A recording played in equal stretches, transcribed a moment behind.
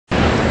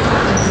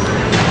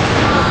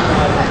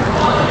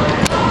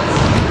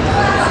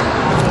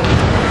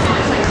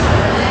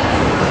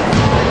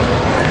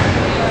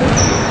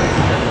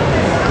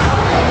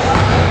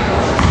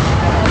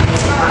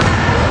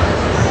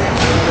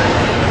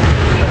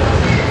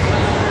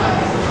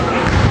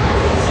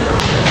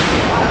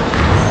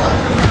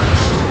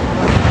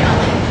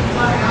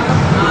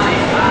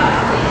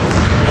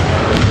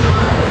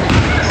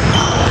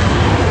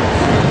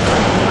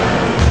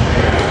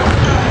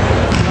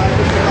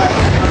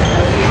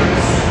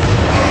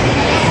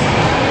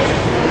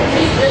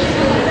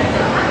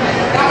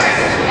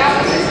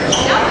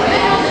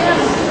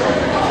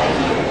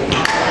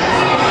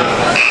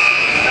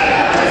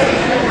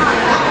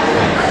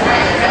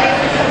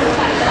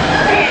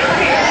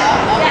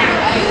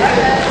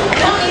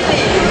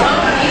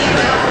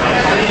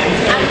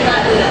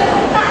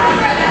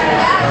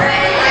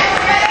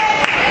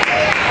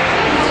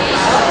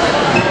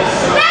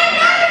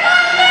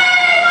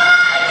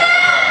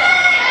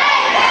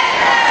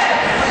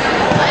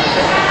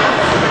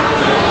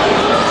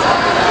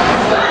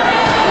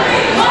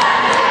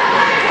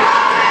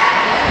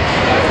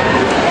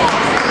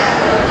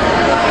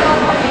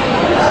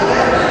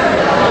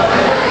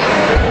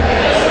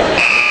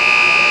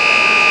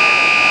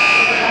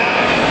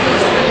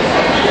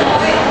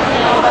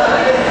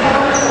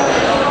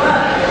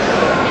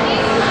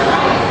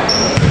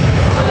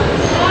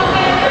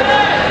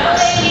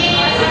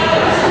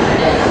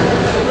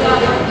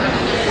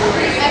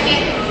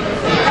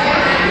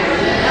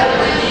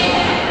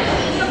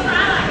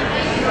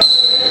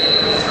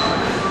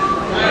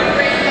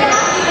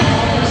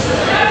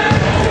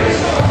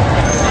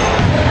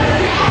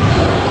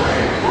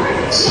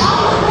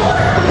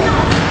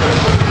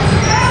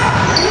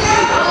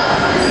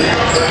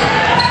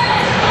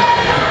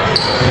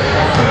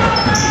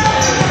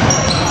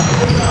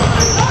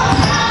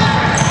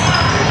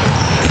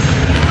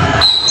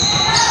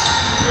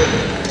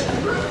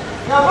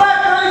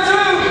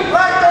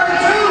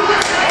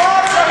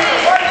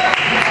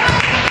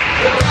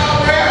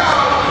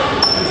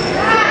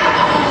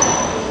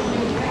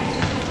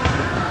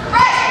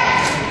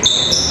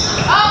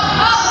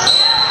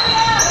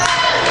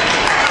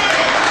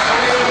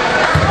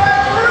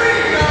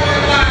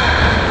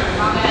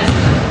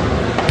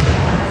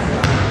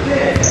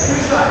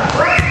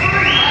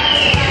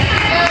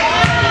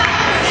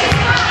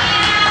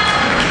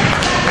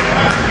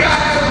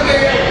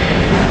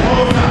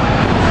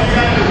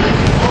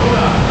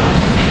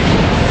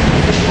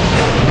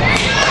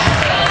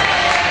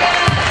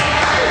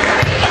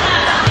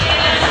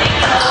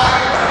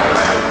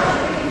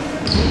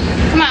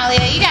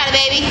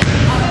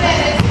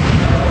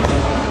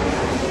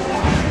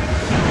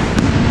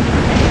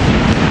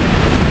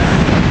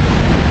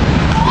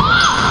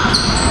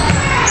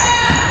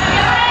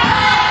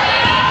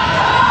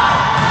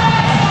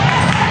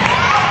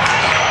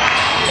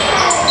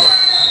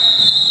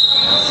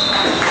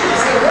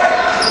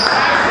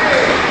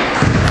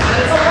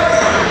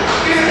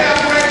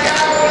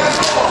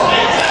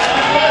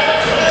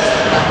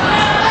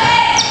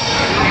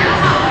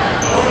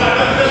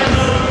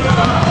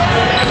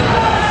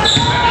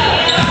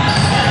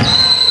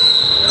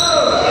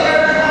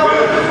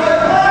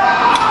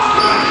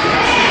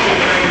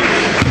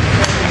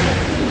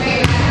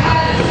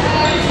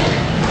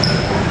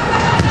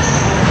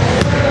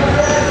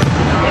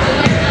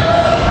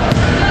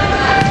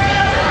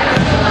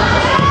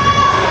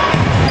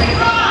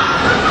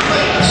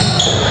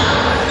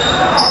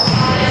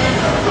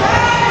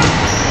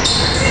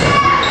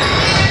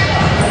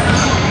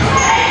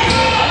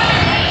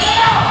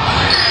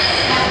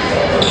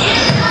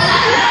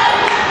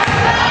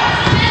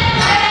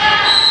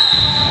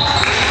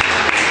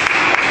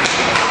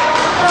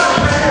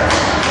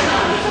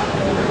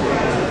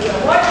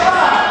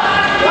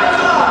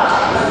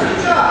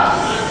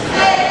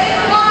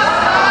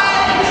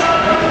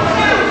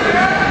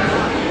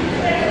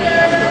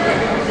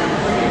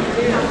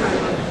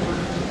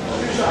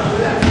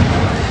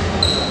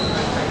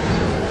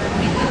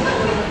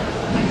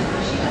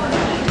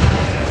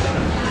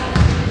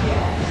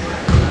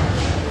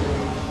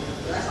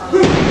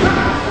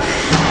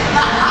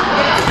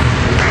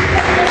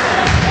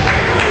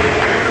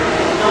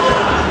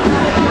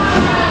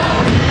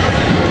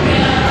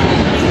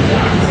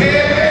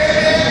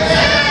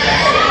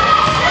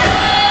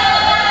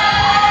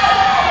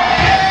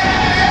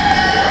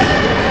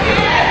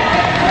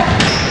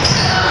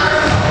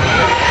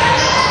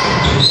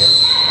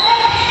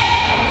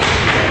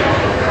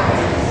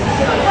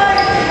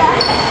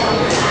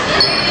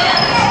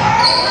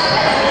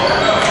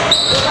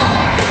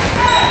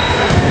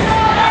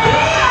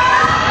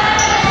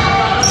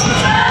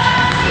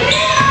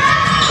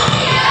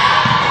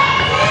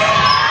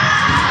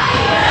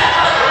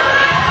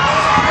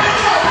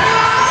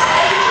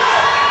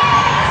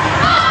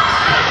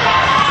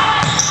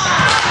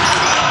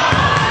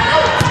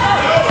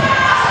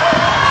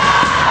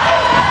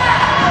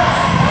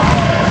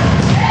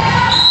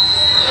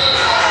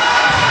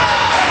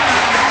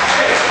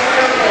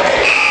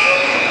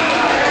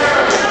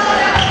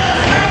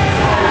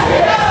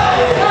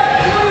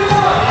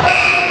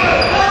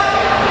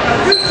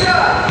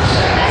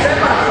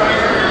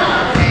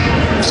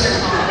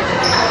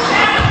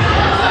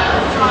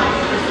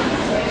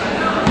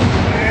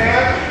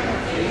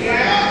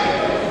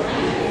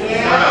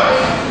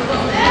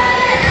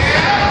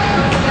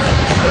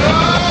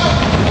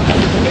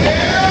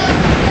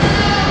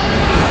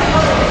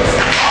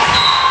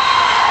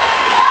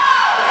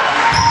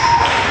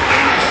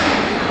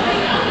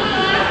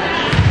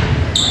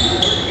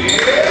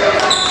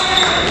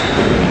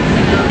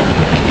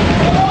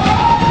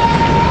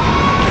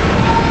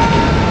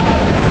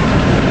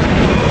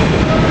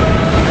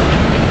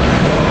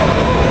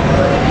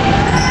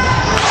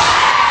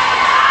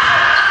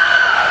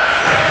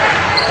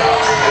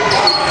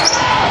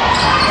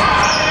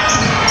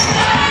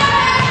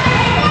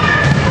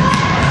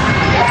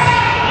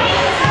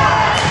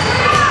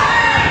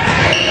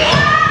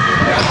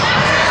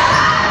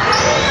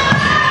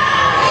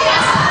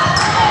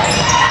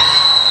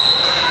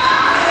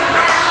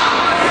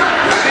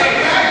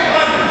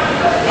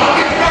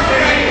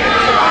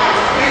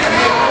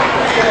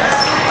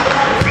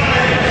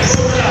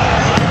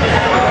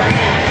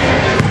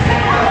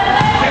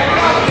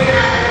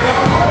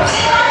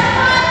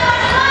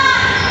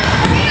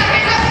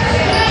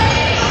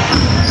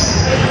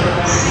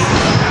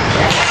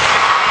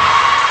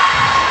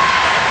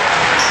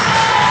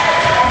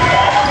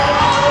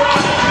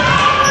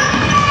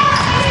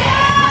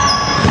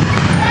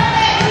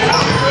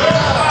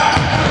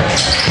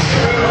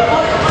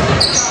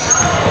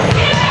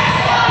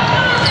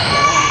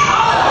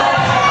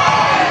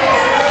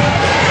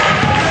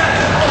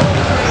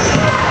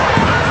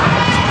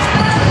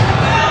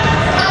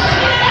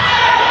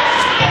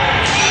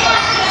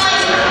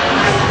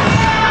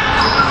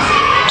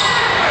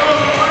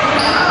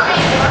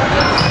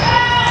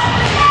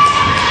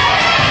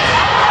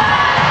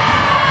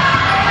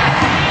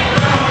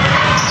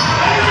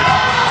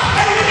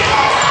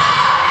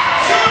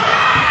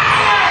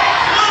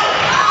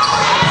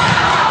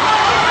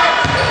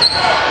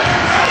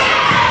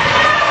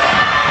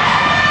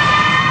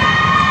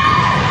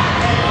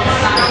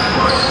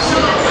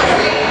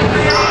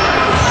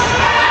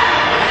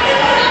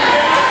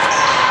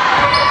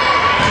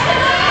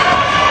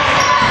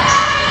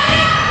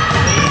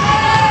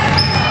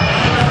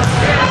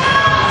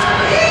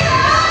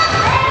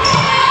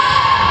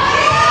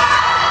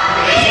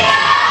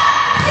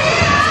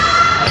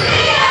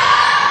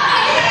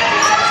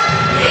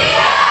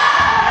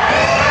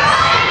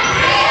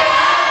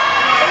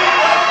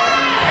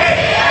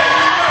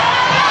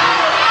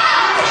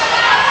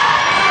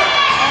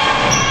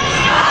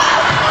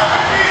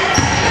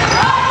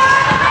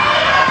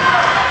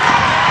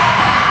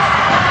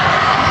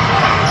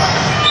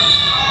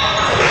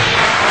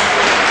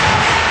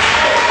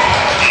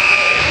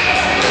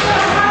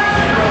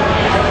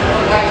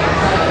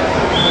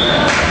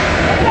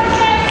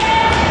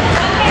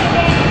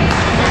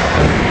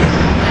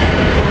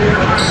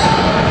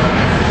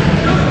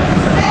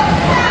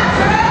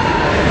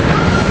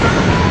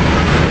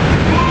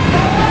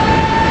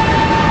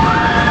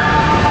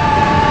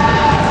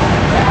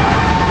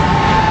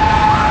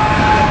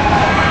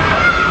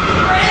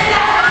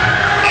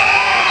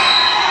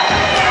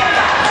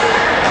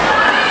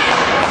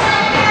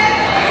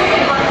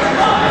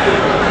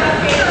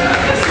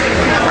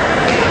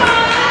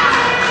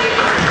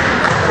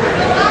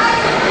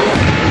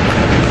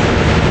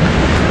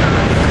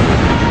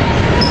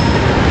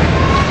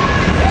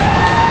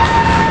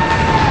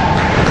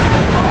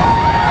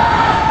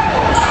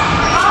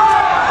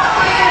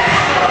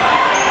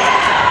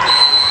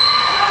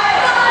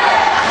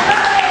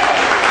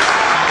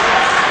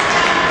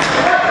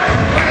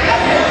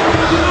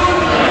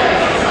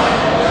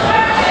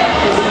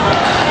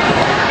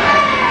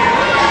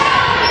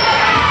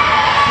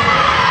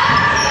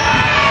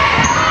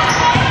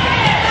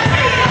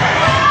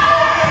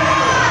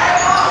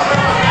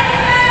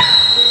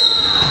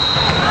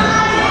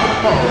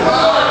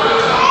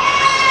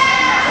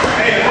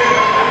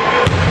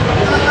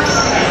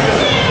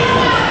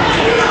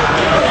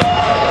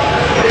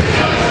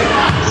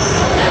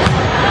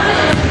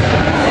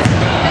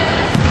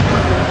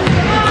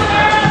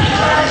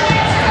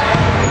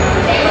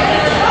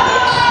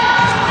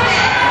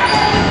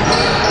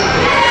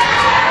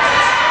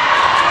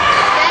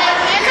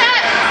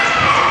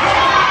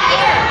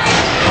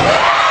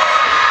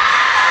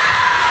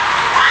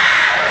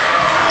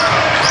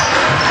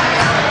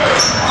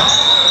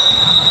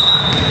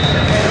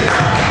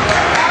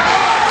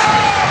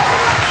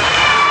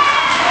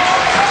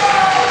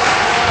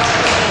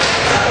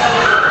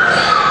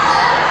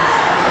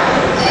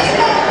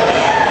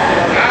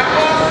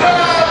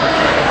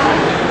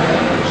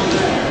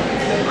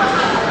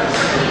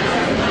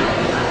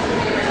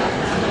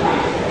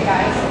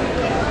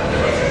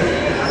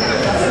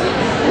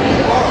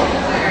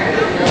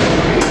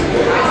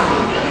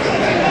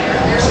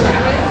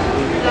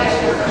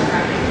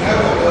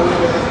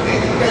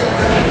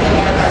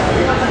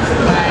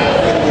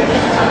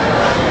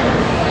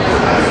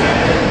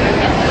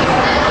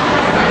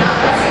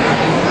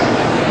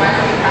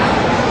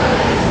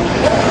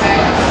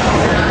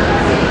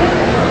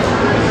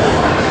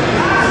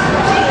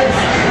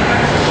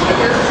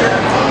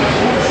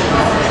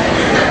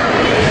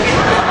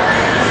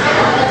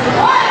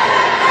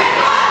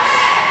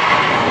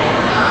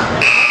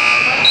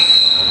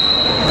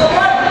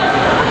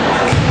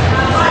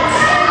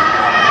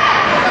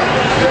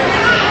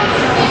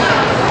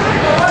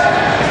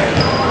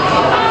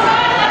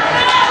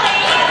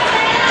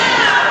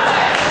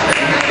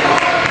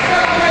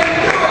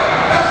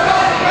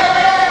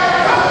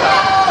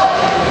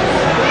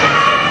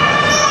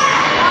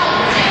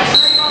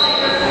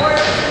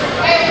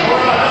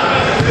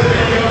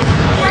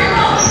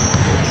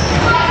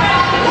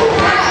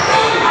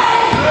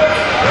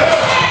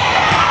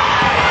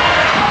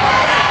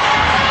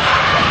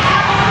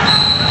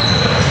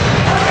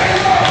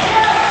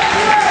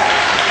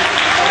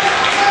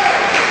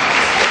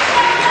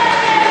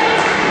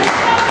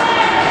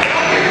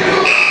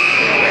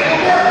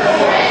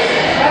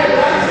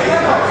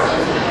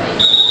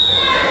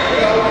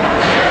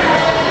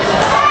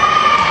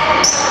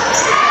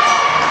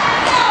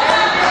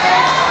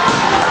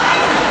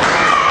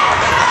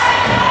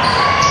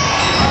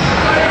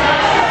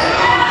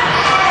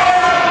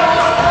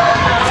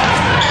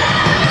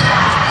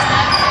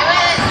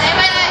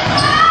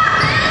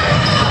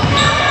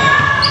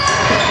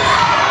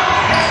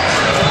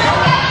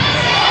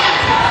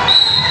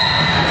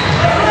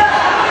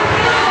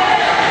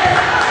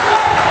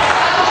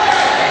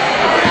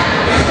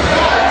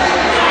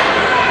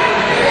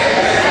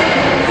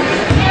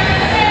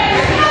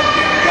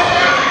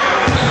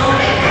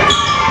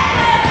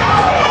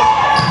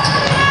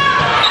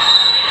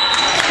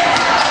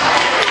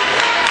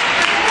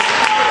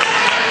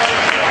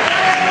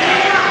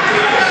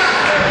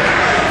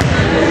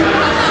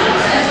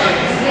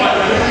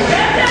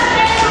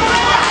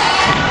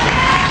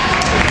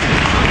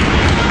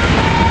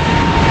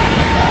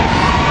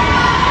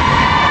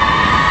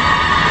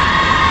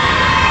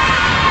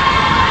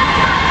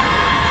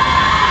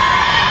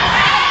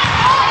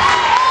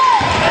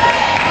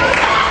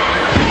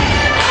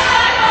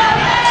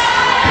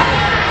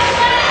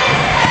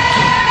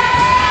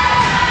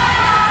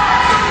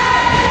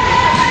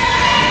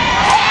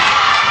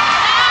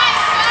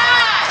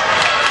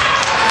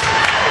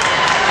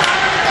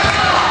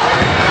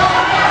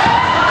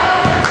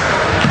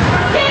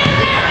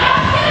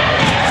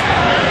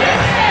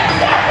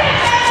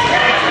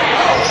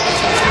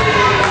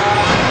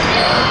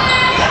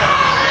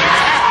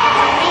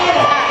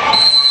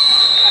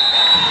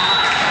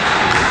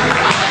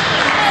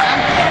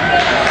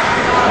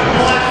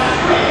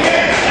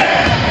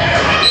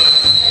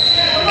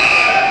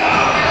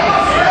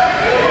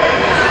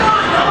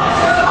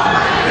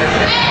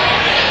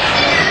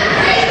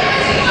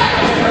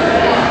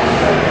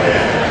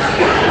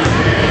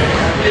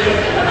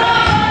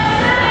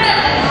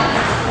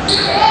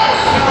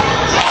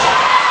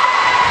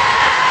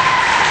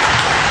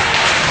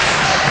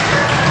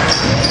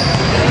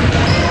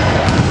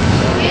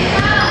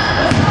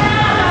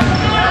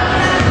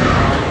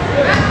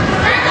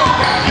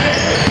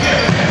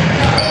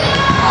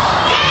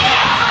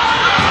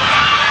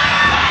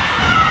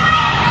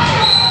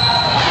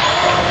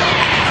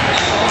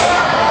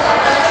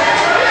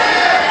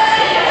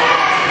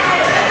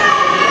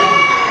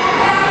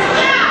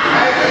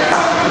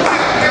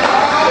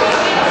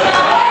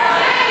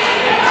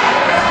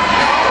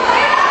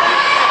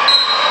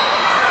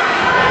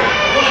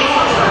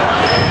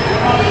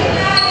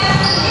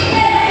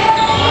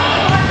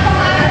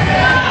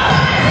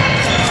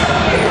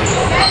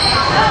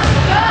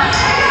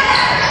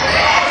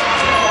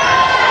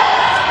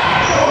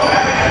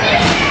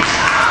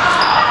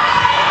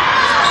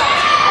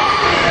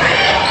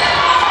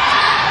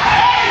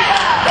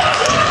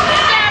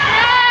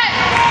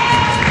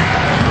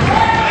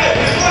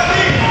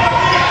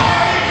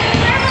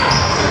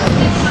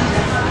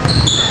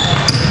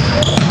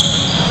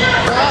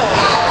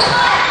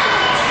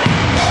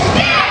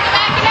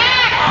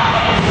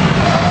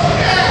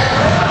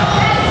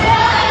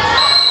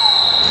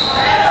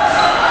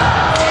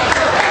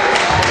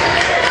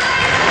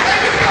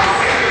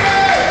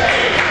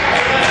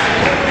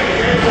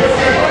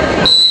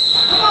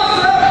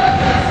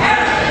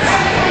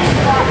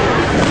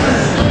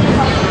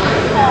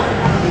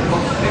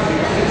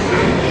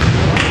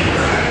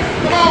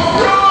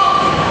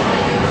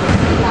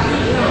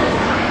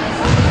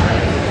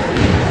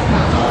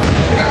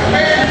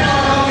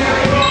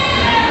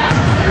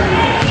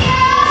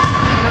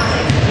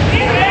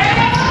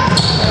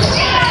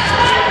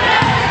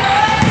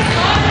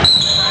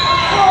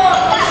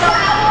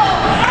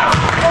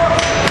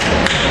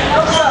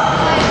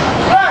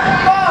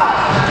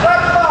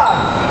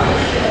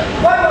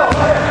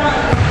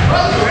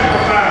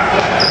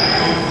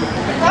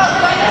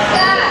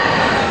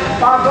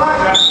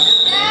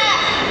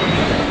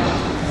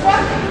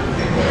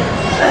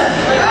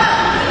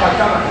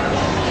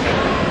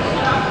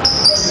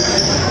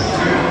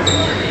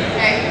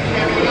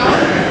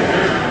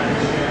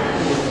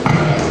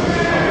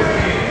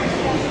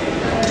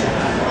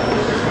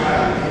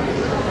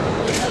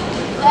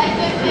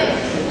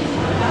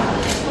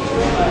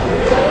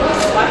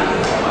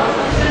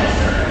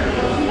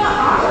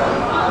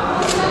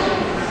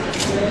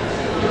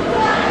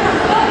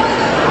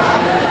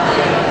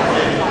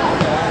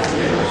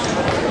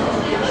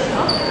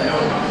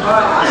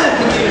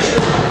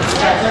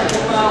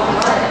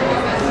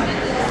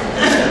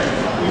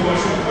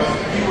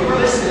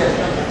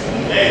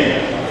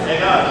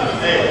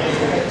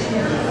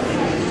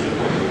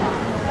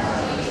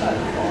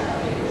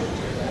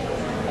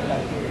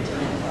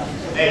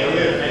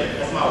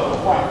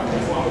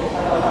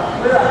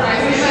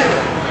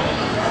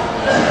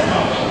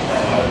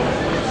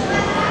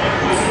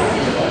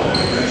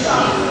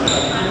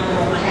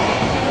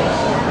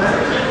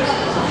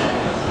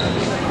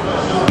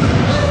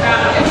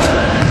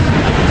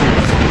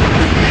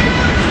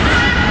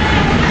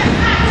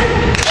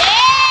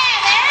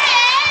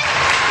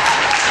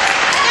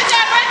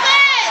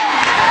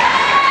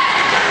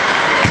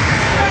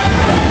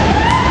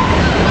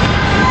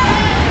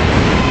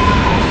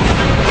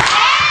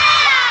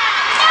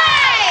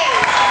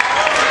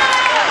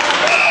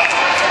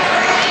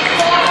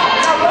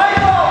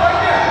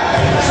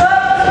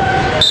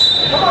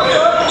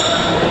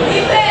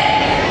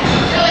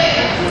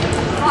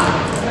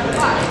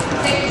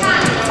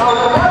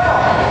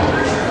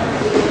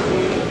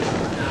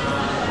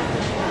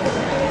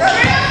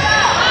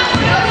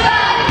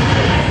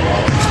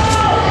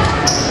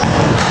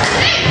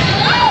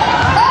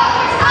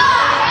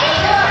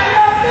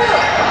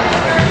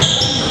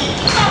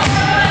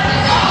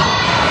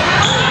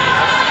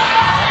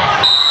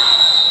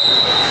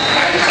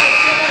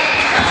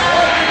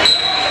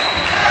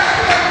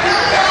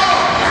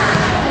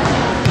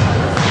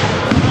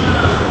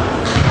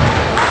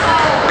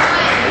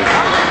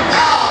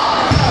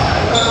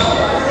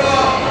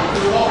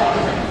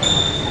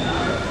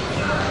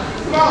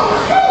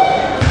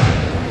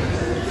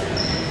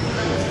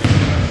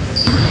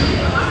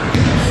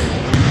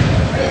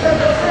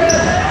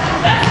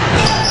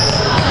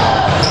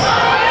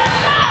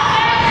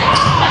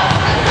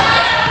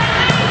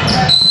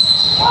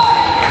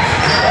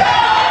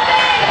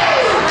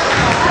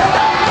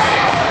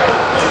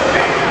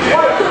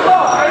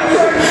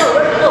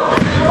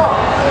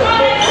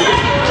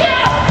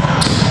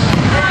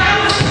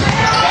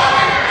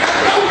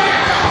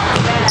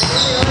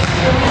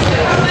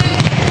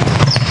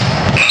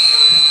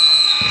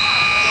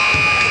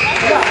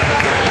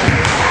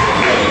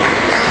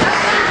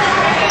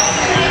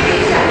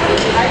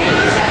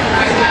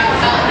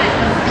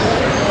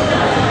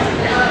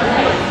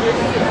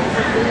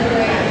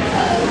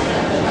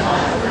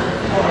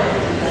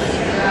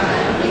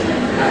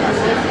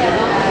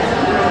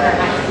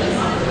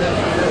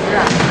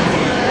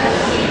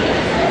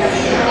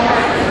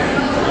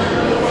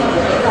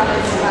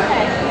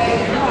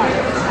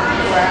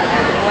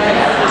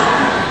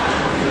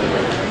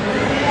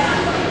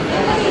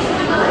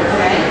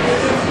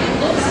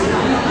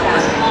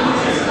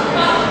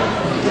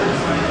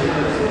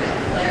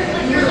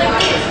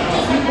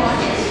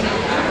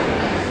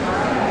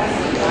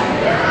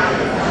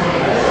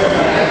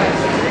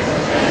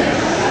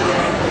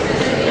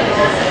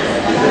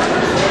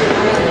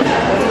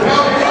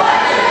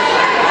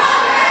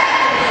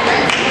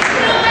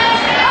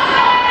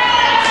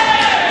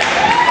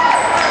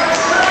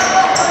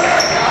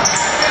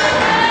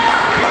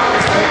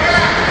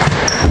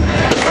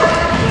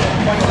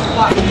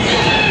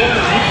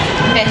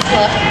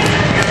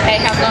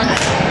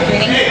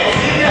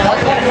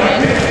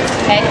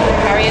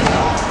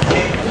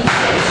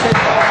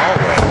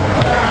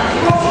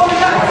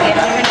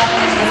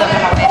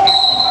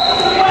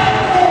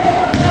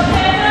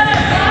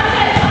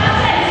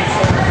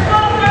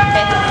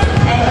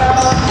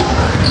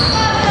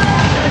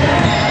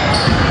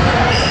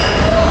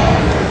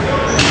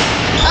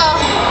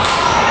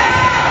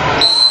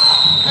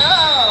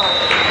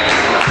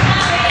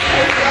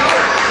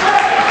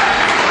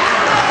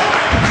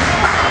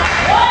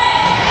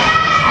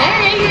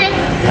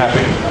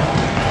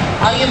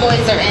you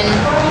boys are in the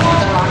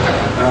locker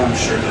room. I'm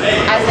sure.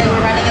 As in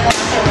running in the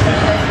locker room.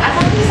 I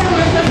thought you said we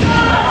were supposed to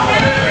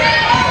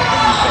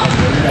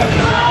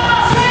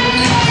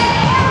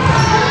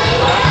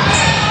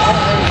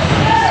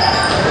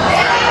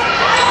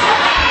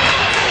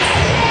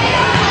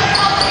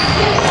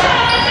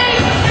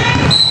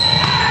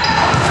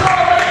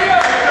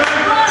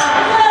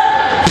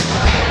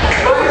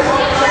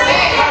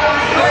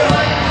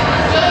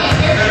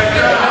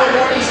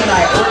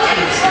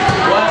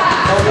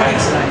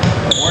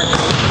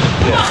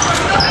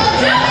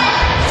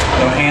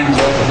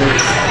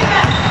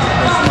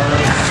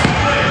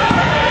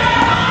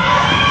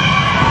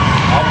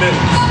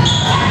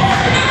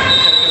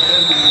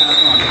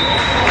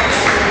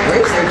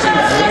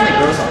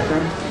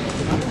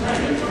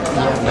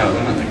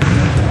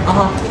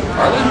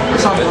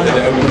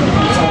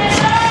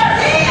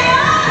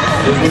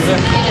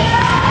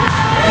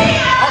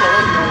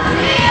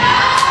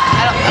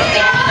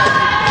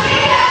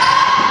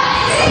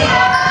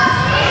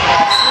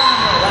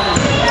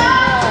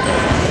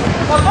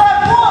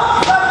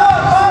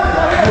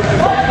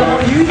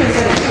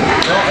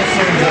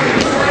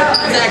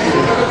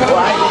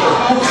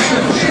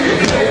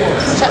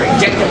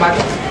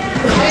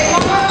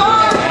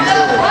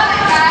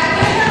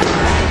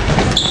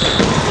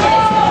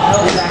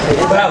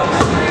Well,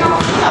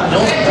 I'm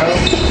doing it, bro. I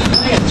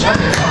ain't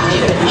jumping.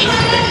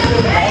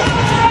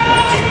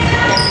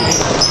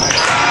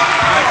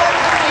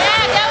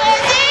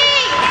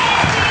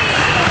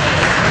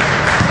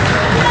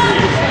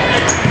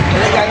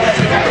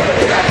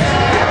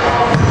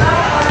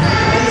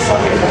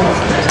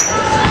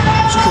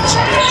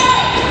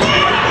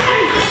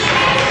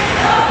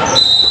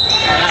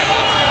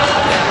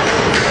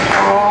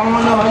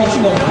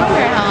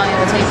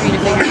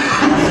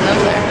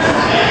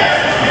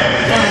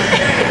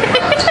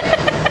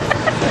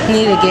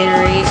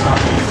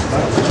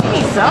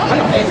 so.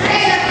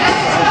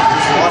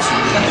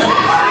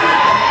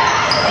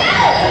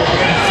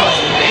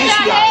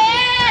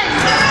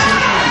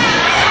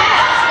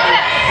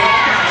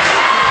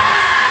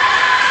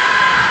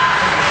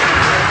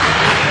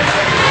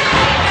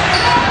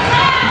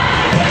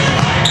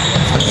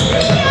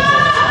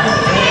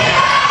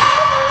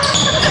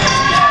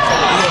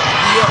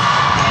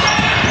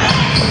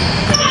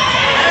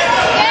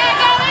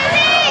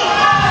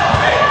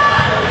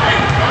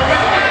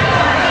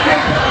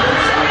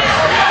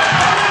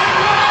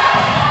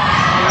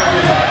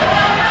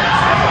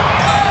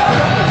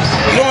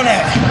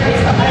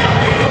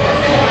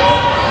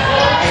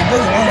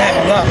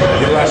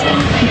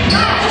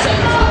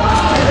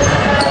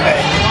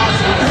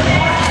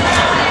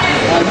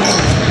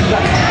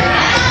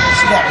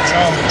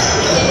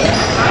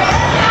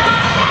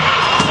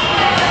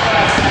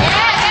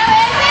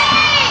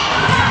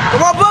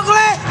 Come on,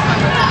 Booklet!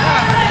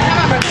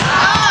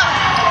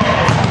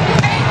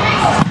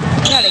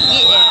 Gotta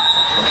get it.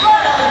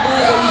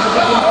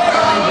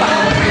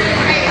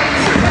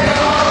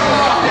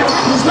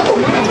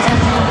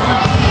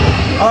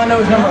 All I know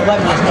is number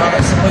 11 is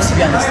not supposed to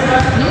be on this thing.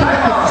 That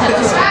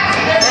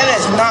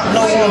is not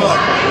no woman.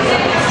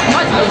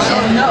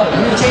 No,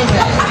 you change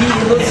that. He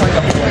looks like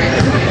a boy.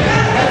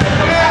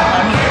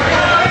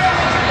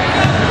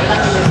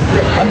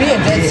 I'm being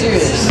dead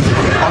serious.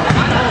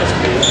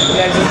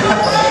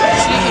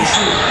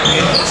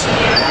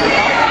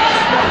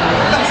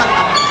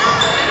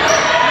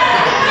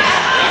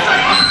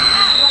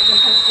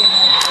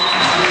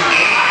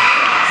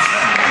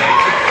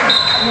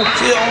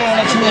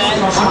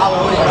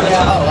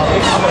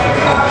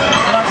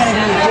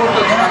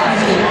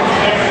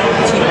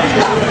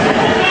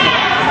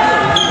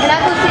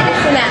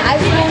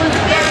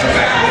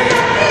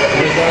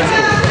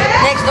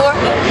 Next door?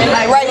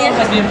 Like right here? You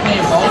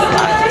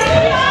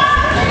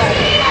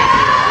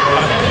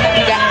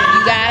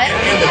got it?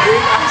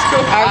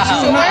 Are you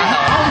sure?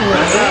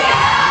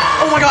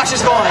 Oh my gosh,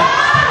 it's gone.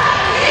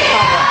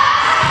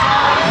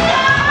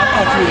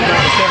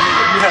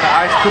 You had an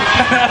ice cream.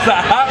 That's a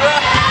hot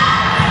rod.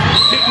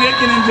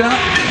 Picnicking and jump.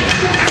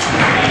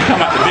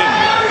 Come out the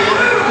business.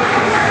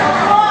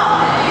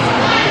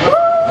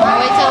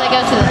 Wait till they go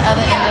to the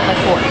other end of the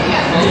court.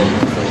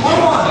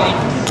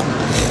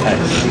 Hey,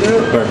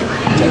 perfect.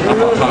 I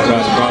thought hot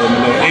rods brought in a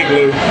little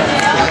igloo.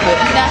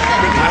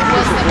 Nothing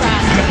was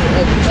surprising,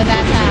 but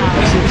that's how.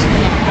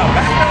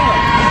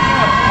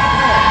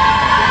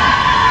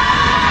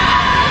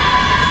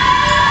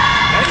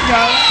 There you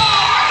go.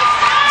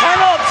 Turn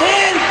up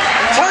 10!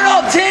 Turn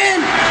up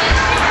 10!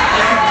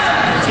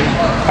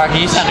 Parker,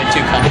 you sounded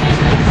too funny.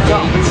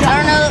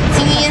 Turn up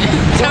 10.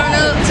 Turn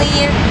up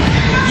 10.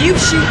 You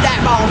shoot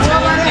that ball, 10.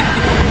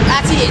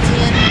 That's it,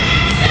 10.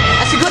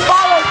 That's a good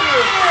follow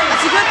through.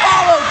 That's a good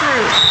follow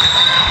through.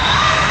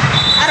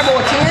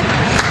 Attaboy, 10.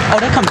 Oh,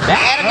 that comes back.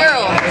 Atta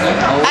girl.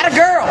 Atta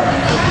girl.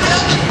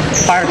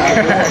 Parker.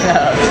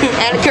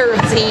 Atta girl,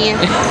 10.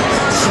 10,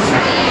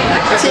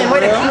 way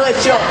to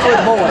clutch up for the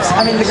boys.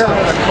 I mean the girls.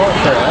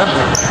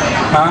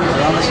 Huh?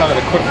 On the side of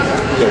the court.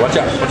 Yeah, watch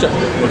out. Watch out.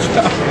 Watch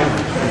out.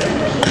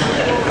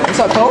 What's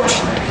up, coach?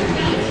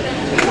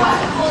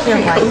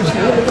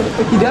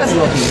 He does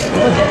look you.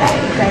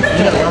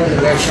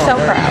 So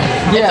proud.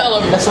 Yeah,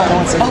 that's what I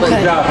want to say.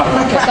 Good job,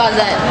 Papa. Besides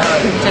that,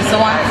 just the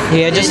one?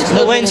 Yeah, just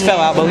the lens fell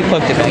out, but we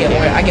poked it back.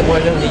 I get more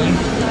of them than you.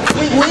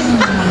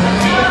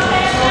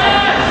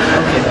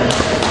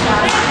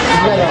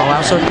 Oh,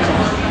 wow, so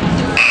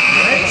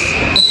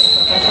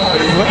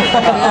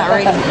I'm not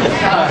ready.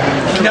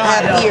 No,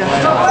 I don't. Here.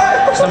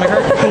 stomach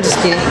hurt? I'm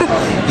just kidding. You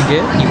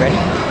good? You ready?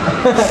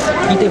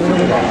 You did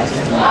really good.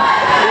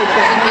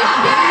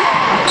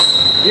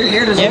 Your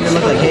hair doesn't even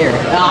look like hair.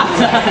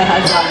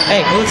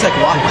 Hey, it looks like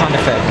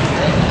Wakanda effect.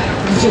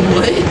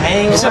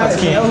 Hang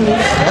on.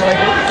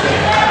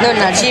 No,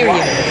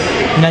 Nigeria.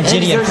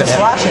 Nigerian There's a effect.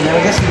 slash in there.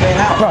 I guess we ran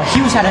out. Bro,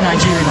 Hughes had a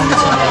Nigerian on the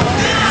team.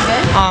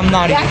 I'm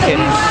not even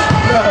kidding.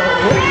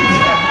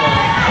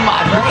 Come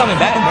on, we're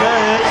coming back, bro.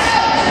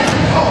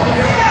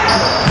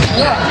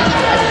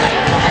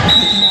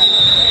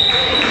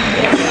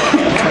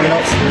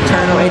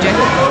 Turn up, AJ.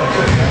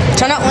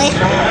 Turn up, Wayne.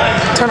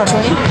 Turn up,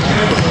 20.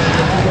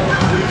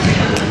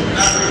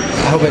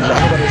 I hope it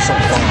is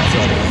something fun.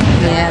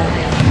 Yeah.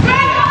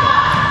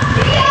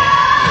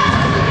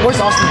 Where's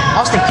Austin?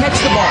 Austin, catch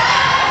the ball.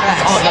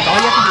 That's all you have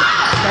to do.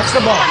 Catch the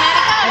ball.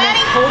 And then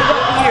hold it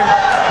up here.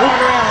 Move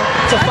it around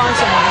to find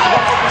someone.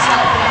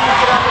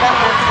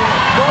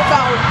 Go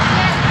foul.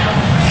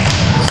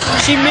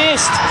 She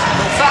missed.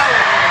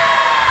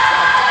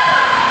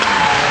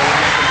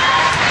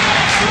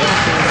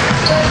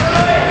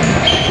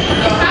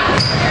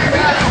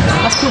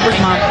 That's Cooper's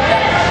mom.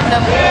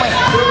 No point.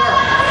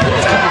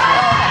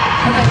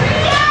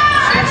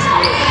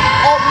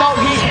 Oh, no,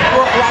 he's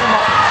right him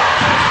up.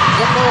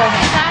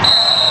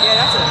 Yeah,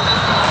 that's it.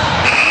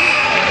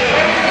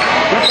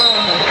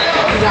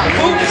 You got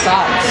one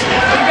sides.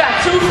 You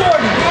got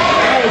 240.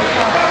 Hey,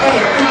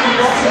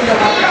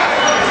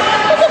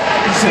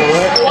 you said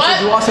what? What?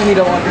 You also need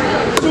a one.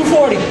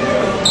 240.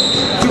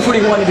 240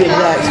 21 to be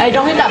exact. Hey,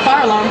 don't hit that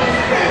fire alarm.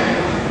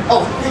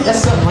 Oh,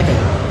 that's something like it.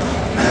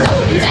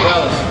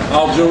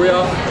 All jewelry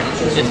off?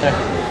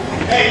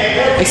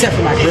 Except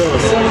for my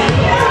grills. Oh,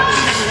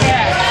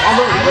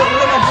 look at my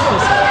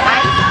grills.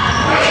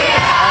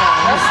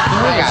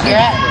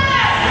 Yeah.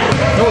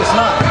 No, it's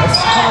not.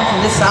 It's coming from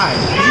this side.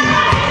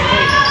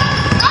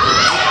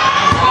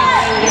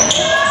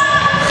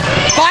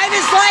 5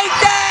 is like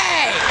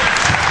that!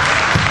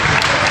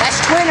 That's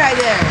twin right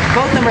there.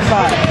 Both number 5. No,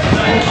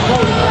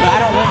 I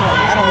don't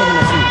live in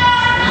a suit.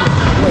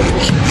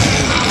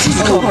 Please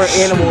call her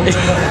animal.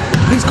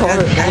 Please call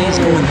her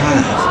animal.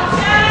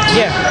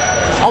 Yeah.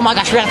 Oh my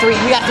gosh, we got 3.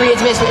 We got 3.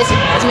 It's missed. It's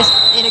missed.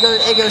 And it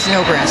goes to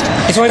Hillcrest.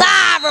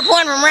 Live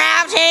reporting from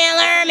Ralph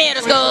Chandler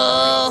Middle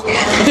School.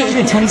 It's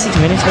been 26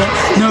 minutes, bro.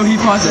 No, he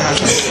paused it.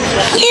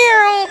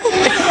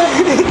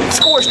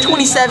 Scores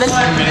 27.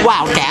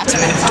 Wildcats.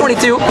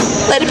 22.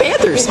 Lady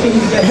Panthers.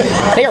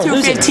 They are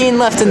losing. 2:15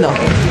 left in the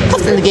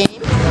game.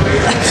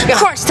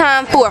 Crunch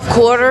time, fourth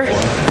quarter.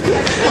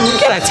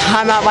 Got a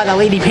timeout by the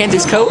Lady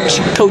Panthers coach,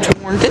 Coach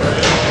Warrington.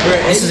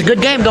 This is a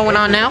good game going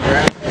on now.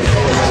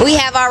 We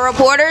have our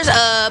reporters,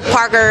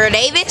 Parker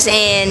Davis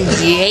and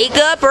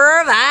Jacob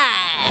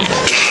Irvine.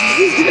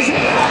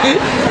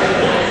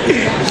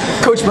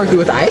 Coach Berkeley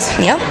with ice.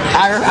 Yep.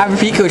 I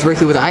repeat, Coach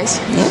Berkeley with ice.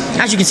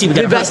 As you can see, we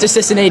got The best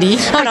assistant AD.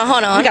 Hold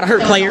on. We got a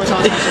hurt player.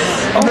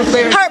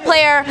 Hurt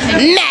player,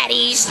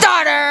 Maddie,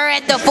 starter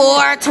at the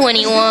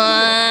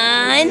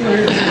 421.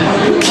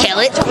 Kill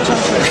it.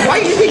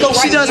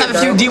 She does have a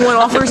few D1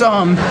 offers.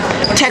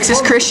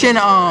 Texas Christian,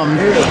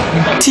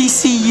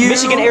 TCU,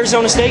 Michigan,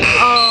 Arizona State.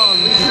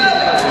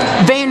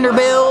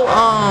 Vanderbilt,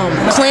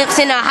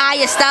 Clemson,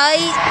 Ohio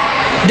State.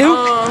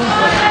 Duke,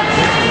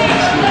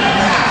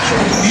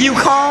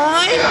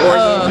 UConn,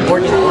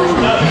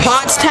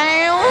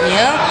 Pottstown,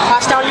 Yep.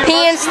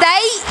 Penn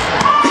State.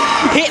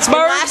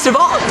 Pittsburgh, last of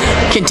all,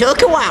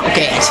 Kentucky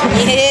Wildcats.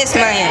 Yes,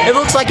 man. It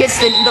looks like it's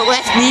the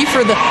left knee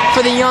for the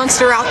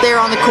youngster out there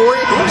on the court.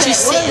 She's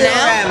sitting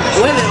down.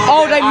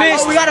 Oh, they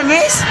missed. Oh, we got a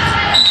miss.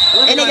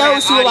 And it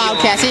goes to the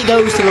Wildcats. It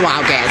goes to the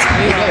Wildcats.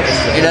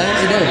 It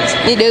does.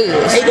 It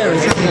does. It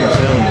does.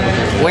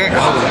 Where?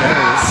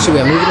 Should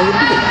we move it a little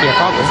bit? Yeah,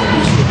 probably.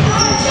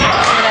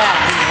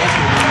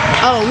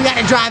 Oh, we got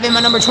to drive in my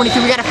number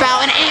 23. We got to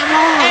foul and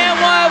one. And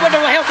one with the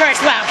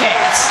Hillcrest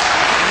Wildcats.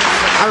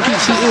 I repeat,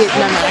 she is.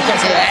 No, I can't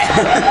say that.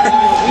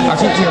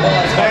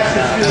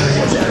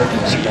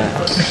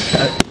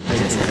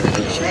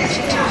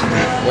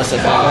 What's the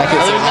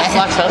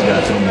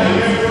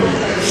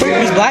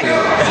He's black.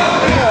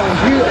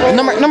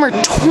 Number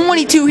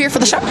 22 here for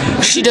the shot.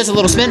 She does a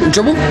little spin,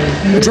 dribble,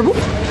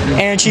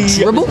 And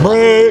she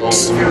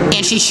breaks,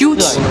 and she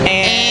shoots,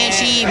 and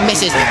she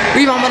misses.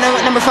 Rebound by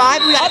number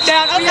 5. We got Up,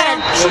 down.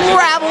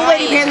 travel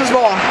Lady Panthers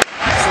ball.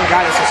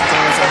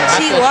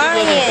 She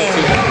lying.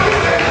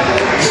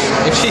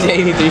 If she's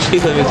 83,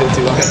 she's living till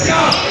 2 hours.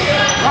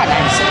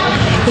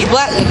 He's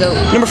black, nigga.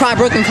 Number 5,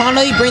 Brooklyn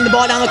Connolly, bring the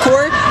ball down the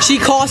court. She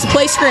calls to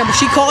play scramble.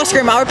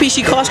 I repeat,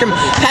 she calls scramble.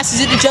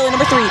 Passes it to Jelly,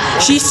 number 3.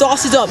 She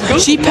sauces up.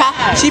 She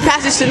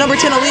passes to number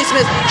 10, Aaliyah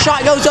Smith.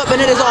 Shot goes up and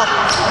it is off.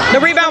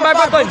 The rebound by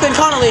Brooklyn. Brooklyn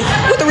Connolly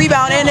with the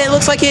rebound, and it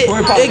looks like it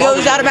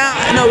goes out of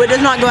bounds. No, it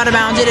does not go out of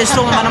bounds. It is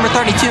stolen by number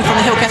 32 from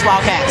the Hillcrest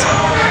Wildcats.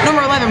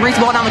 Number 11 brings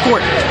the ball down the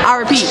court. I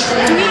repeat.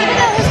 Do we even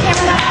know his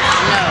camera?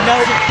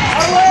 No.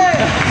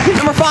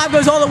 Number 5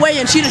 goes all the way,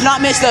 and she does not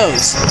miss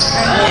those.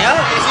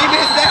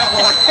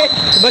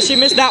 But she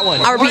missed that one.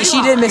 I repeat, she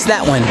did miss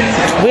that one.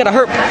 We got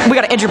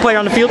an injured player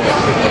on the field.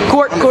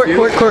 Court.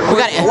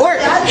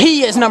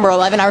 He is number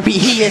 11. I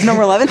repeat, he is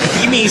number 11.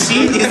 You mean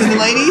she is the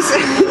ladies?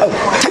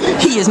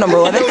 He is number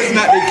 11. It's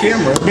not the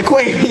camera. The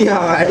queen. You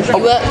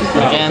up?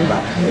 Again.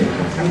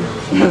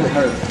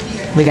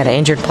 We got an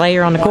injured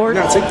player on the court.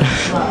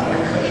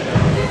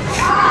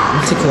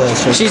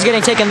 She's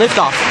getting taken lift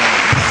off.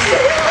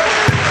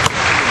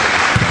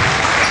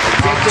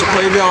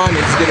 Jaquavion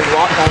is getting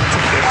walked off.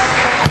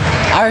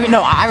 I repeat,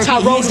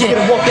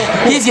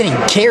 he's getting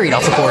carried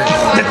off the court.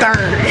 The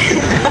third.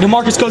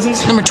 DeMarcus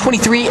Cousins. Number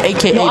 23,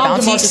 a.k.a.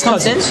 Bouncy,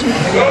 comes in.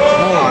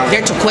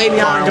 Get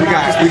Jaquavion.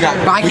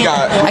 I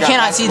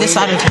cannot see this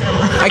side of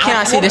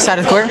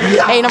the court.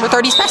 Hey, number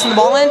 30 is passing the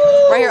ball in.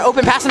 Right here,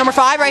 open pass to number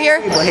 5 right here.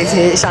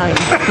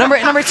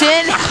 Number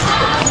 10.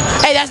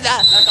 Hey, that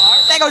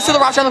goes to the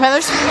Rochester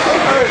Panthers.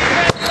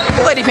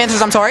 Lady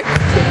Panthers, I'm sorry.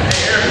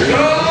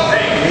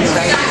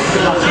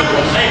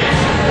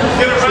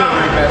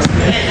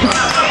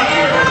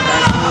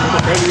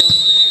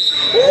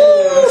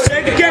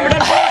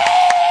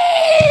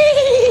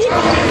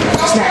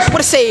 What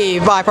a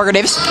save by Parker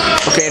Davis.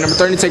 Okay, number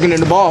 30 taking in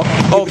the ball.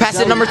 Oh, pass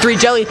it to number 3,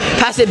 Jelly.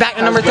 Pass it back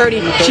to number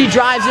 30. She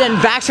drives in,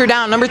 backs her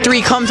down. Number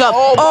 3 comes up.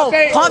 Oh,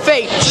 pump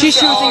fake. She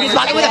shoots and gets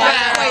back with a foul.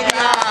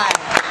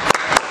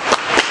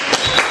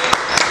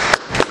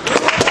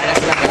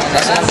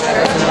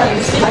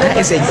 That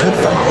is a good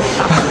foul.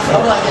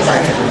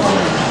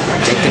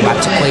 Rejected by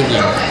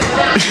Jaquavion.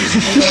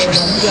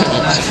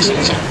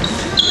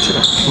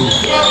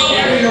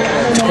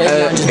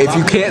 If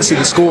you can't see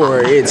the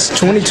score, it's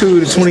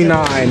 22 to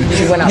 29.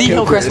 The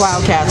Hillcrest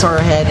Wildcats are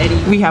ahead.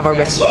 We have our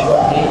best.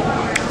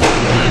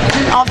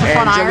 Off the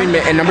front iron.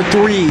 And number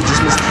 3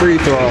 just missed the free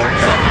throw.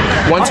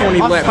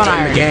 120 left in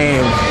the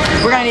game.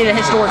 We're gonna need a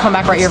historic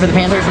comeback right here for the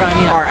Panthers. We're gonna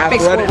need our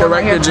athletic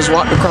director just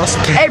walked across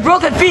the game. Hey,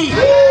 broken feet!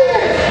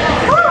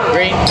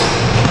 Great.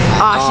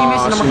 She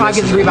missed. Number 5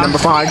 gets the rebound. Number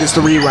 5 gets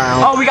the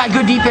rebound. Oh, we got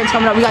good defense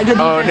coming up. We got good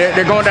defense.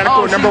 They're going down the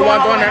court. Number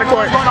 1 going down the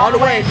court. All the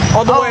way.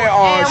 All the way.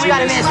 And we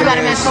got a miss. We got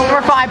a miss.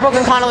 Number 5,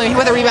 Brooklyn Connolly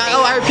with a rebound.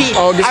 Oh, I repeat.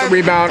 Oh, gets the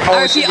rebound.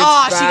 I repeat.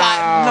 Oh, she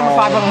got number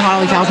 5, Brooklyn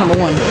Connolly fouls number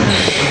 1.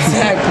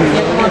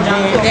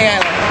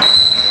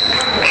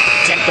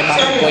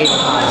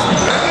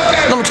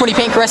 Number 20,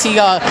 Payne Caressi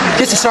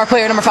gets the star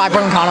player. Number 5,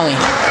 Brooklyn Connolly.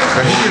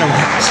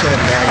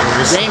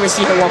 They ain't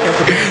see her walk up.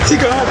 She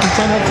gonna have to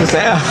turn up the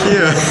sound.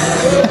 Yeah.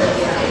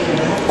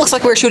 Looks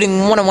like we're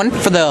shooting 1-on-1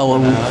 for the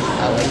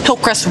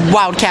Hillcrest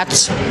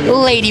Wildcats,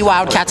 Lady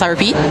Wildcats, I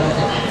repeat.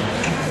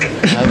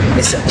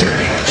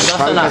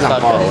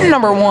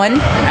 Number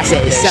 1,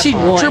 she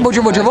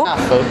dribble,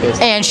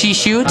 and she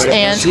shoots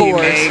and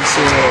scores.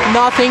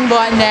 Nothing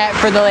but net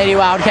for the Lady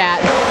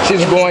Wildcat.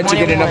 She's going to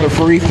get another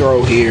free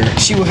throw here.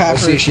 She will have.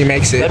 Let's see if she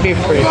makes it. We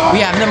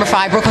have number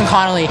 5, Brooklyn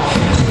Connolly,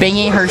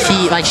 banging her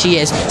feet like she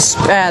is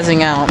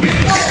spazzing out.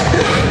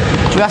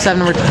 We also have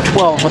number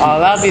 12.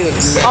 That'll be the.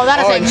 That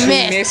is a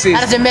miss.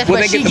 That is a miss,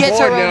 but she gets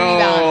her own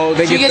rebound.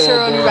 She gets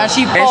her own rebound.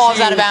 She falls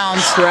out of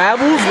bounds.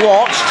 Travels,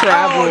 walks,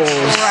 travels.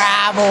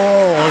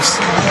 Travels.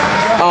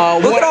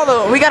 Look at all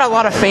the. We got a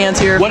lot of fans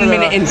here. 1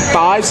 minute and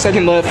 5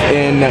 seconds left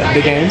in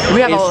the game.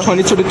 We have it's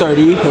 22 to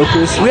 30.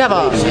 Hillcrest. We have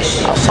a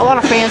lot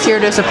of fans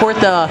here to support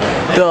the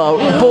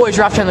boys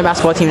draft on the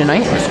basketball team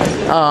tonight.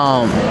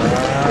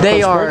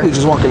 They are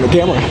just walking the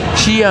camera.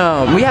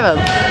 We have a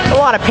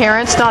lot of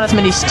parents, not as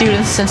many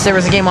students since there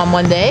was a game on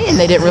Monday, and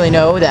they didn't really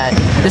know that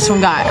this one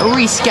got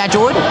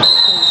rescheduled.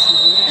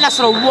 Nice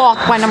little walk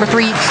by number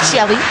 3,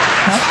 Shelly.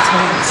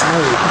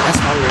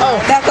 Oh,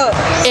 back up.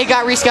 It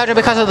got rescheduled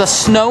because of the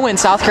snow in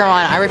South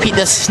Carolina. I repeat,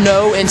 the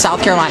snow in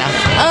South Carolina.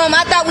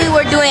 I thought we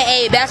were doing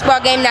a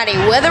basketball game, not a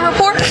weather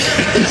report.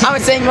 I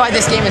was saying why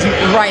this game is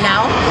right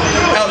now.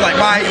 I was like,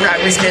 why you got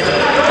rescheduled?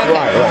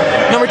 Right.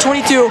 Number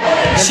 22,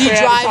 she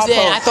drives in.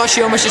 I thought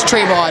she almost just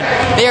tray-balled.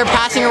 They are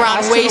passing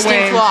around,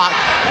 wasting clock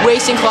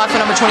for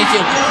number 22.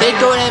 They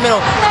go in the middle.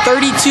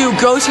 32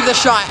 goes for the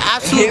shot.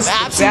 Absolute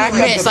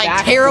miss, like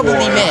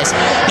terribly missed.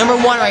 Number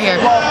 1 right here.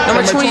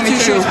 Number 22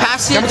 shoots,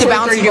 passes it to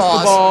bouncy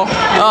balls.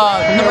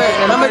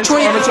 Number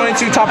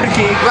 22, top of the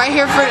key. Right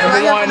here for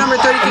number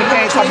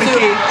 32. Top of the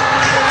key.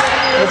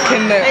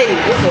 Can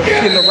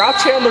the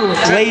Ralph Chandler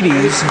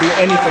ladies do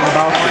anything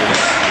about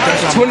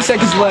this? 20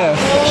 seconds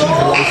left.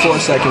 4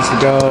 seconds to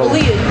go.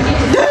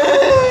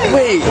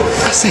 Wait,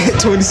 I said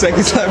 20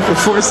 seconds left for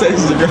 4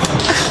 seconds to go.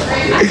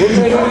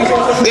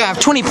 We have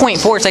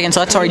 20.4 seconds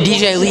left. Sorry,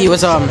 DJ Lee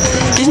was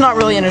he's not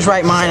really in his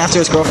right mind after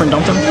his girlfriend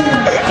dumped him. He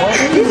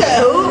said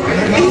who?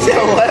 He said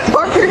what?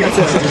 Parker?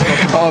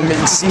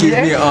 Excuse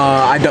me,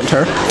 I dumped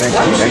her.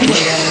 Thank you.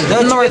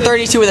 Number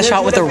 32 with a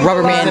shot with a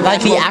rubber band,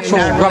 like the actual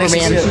rubber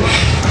band.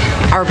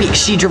 I repeat,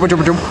 she dribble.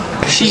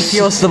 She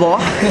feels the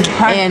ball,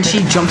 and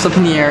she jumps up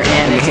in the air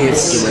and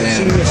hits.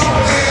 She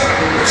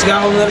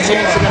got a little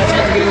chance.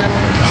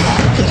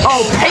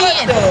 Oh,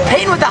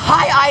 Peyton with a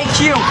high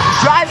IQ,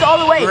 drives all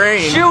the way,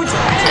 shoots,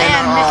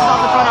 and misses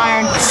off the front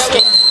iron.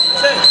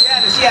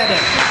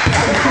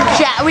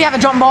 We have a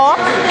jump ball.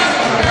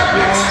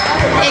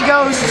 It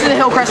goes to the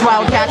Hillcrest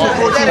Wildcats with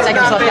 14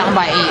 seconds left, down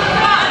by 8.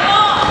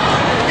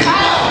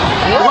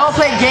 Well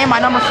played game by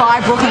number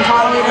 5, Brooklyn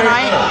Connolly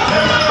tonight.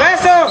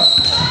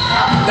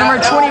 Number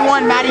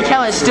 21, Maddie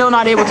Keller, is still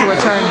not able to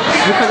return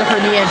because of her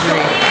knee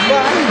injury.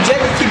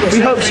 We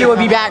hope she will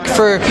be back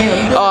for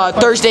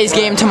Thursday's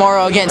game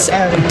tomorrow against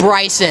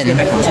Bryson,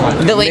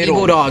 the Lady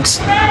Bulldogs.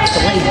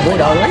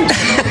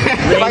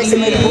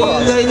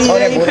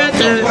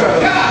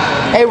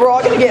 Hey, we're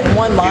all going to get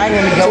one line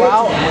when we go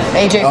out.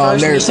 AJ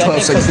first. There's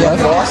 12 seconds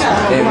left.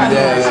 And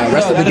the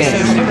rest of the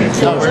game.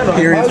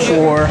 Period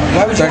 4,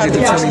 30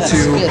 to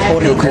 22,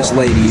 Hillcrest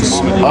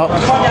ladies up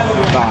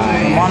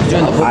by,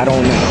 I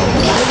don't know.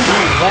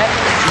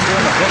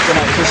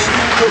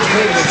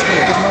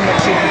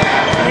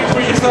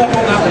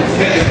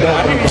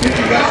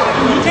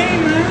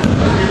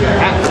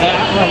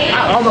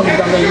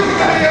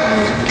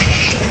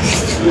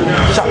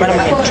 Shot right on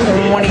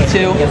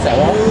 22.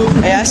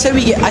 Hey, I said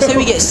we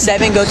get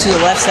 7 go to the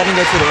left, 7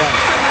 go to the right.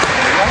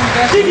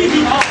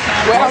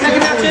 Wait, how many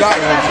people we got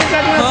here?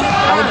 Huh?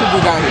 How many people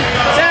we got here?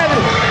 7,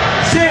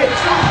 6,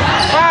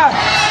 5.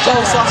 Joe,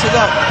 sauce it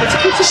up.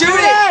 Shoot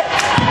it!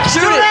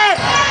 Shoot it!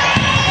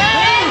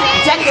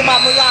 Take it,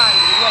 my Mulan.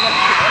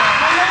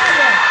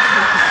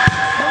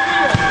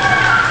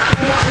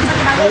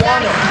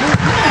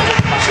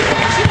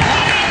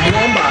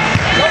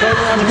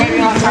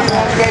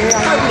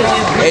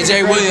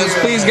 AJ Williams,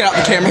 please get out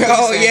the camera.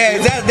 Oh yeah,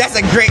 that's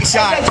a great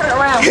shot. Turn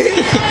around.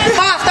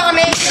 5-star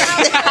man.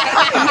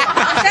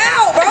 Watch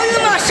out, bro.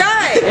 You're my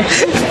shot.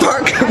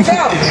 Watch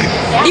out.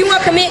 You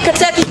want to commit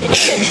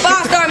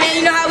Five star, man.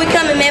 You know how we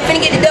coming, man. Finna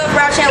get the dub for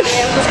our channel,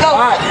 man. Let's go.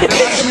 All right.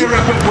 Come here real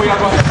quick before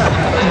y'all go. Pay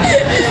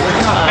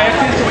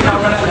attention when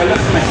y'all run out there.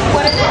 Listen to me.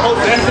 What is it?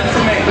 Listen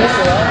to me.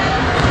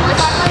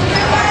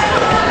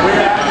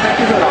 We're at,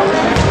 take your hood off.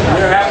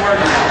 We're at work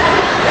now.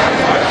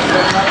 All right.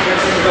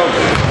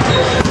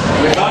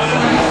 We're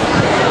hustling.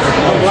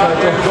 We'll go out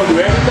there. We're going to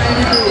do everything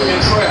we do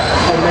in prayer.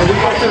 And we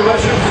go to the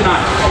restroom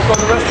tonight. Go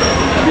to the restroom?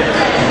 Yes.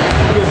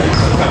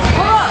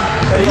 Come on.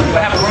 You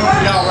have a room for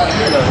y'all right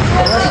here, though.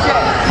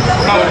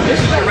 This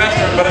is